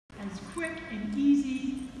as quick and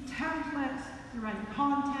easy templates, the right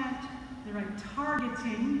content, the right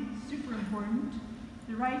targeting, super important,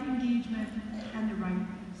 the right engagement, and the right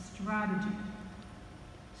strategy.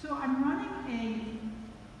 So I'm running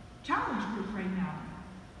a challenge group right now.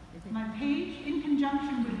 My page, in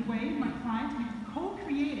conjunction with Wade, my client, we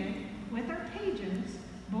co-created with our pages.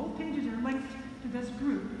 Both pages are linked to this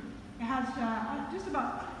group. It has just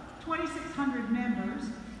about 2,600 members,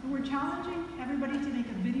 and we're challenging everybody to make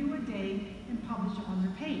a video a day and publish it on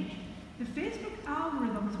their page. The Facebook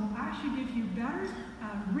algorithms will actually give you better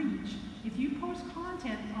reach if you post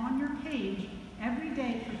content on your page every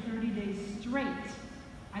day for 30 days straight.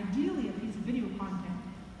 Ideally, a piece of video content.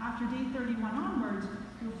 After day 31 onwards,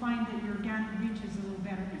 you'll find that your organic reach is a little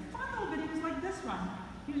better. And fun little videos like this one.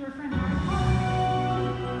 Here's our friend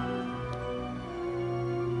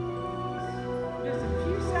just a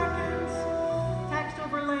few seconds, text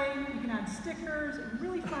overlay, you can add stickers, a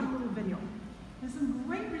really fun little video. There's some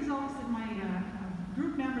great results that my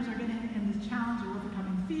group members are getting in this challenge. They're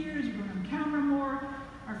overcoming fears, you're going on camera more.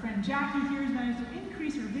 Our friend Jackie here has managed to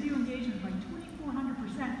increase her video engagement by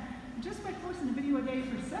 2,400% just by posting a video a day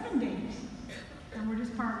for 7 days. And we're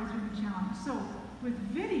just partway through the challenge. So with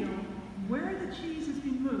video, where the cheese has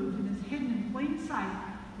been moved and is hidden in plain sight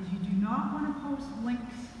is you do not want to post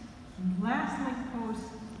links, less link posts,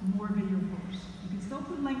 more video posts. You can still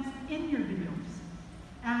put links in your videos.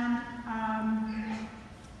 And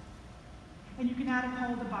you can add a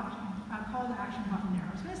call to action button there.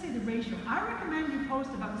 I was going to say the ratio. I recommend you post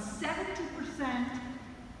about 70%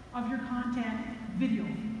 of your content video.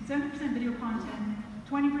 70% video content,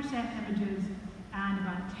 20% images, and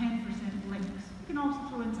about 10% links. You can also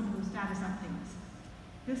throw in some of those status updates.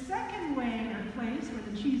 The second way or place where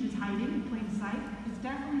the cheese is hiding in plain sight is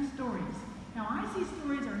definitely stories. Now, I see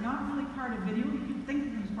stories are not really part of video. You can think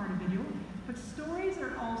of them as part of video, but stories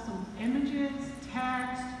are also images,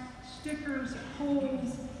 text, stickers,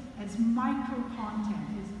 polls. It's micro content.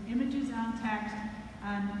 It's images and text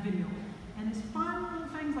and video. And it's fun little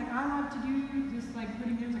things like I love to do, just like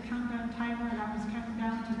putting there's a countdown timer, and I was counting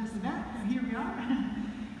down to this event, and here we are.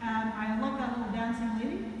 And I love that little dancing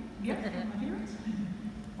lady. Yep, one of my favorites.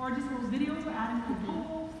 Or just little videos, adding a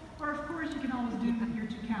poll, or of course you can always do with your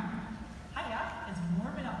two cameras. Hiya, it's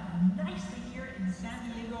warming up nicely here in San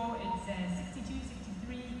Diego. It's 62,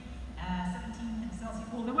 63, 17 Celsius.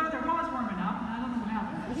 Well, the weather was warming up, and I don't know what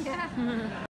happened. Yeah.